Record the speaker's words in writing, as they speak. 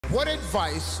What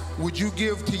advice would you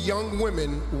give to young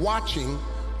women watching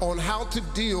on how to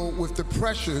deal with the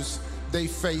pressures they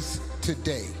face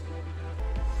today?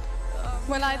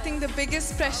 Well, I think the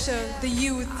biggest pressure the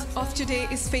youth of today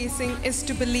is facing is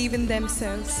to believe in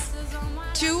themselves.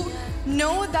 To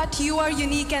know that you are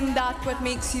unique and that's what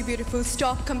makes you beautiful.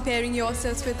 Stop comparing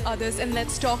yourselves with others and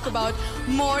let's talk about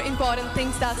more important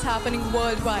things that's happening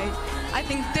worldwide. I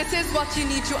think this is what you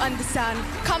need to understand.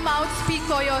 Come out, speak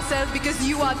for yourself because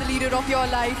you are the leader of your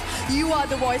life. You are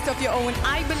the voice of your own.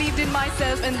 I believed in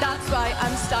myself and that's why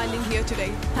I'm standing here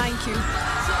today. Thank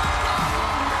you.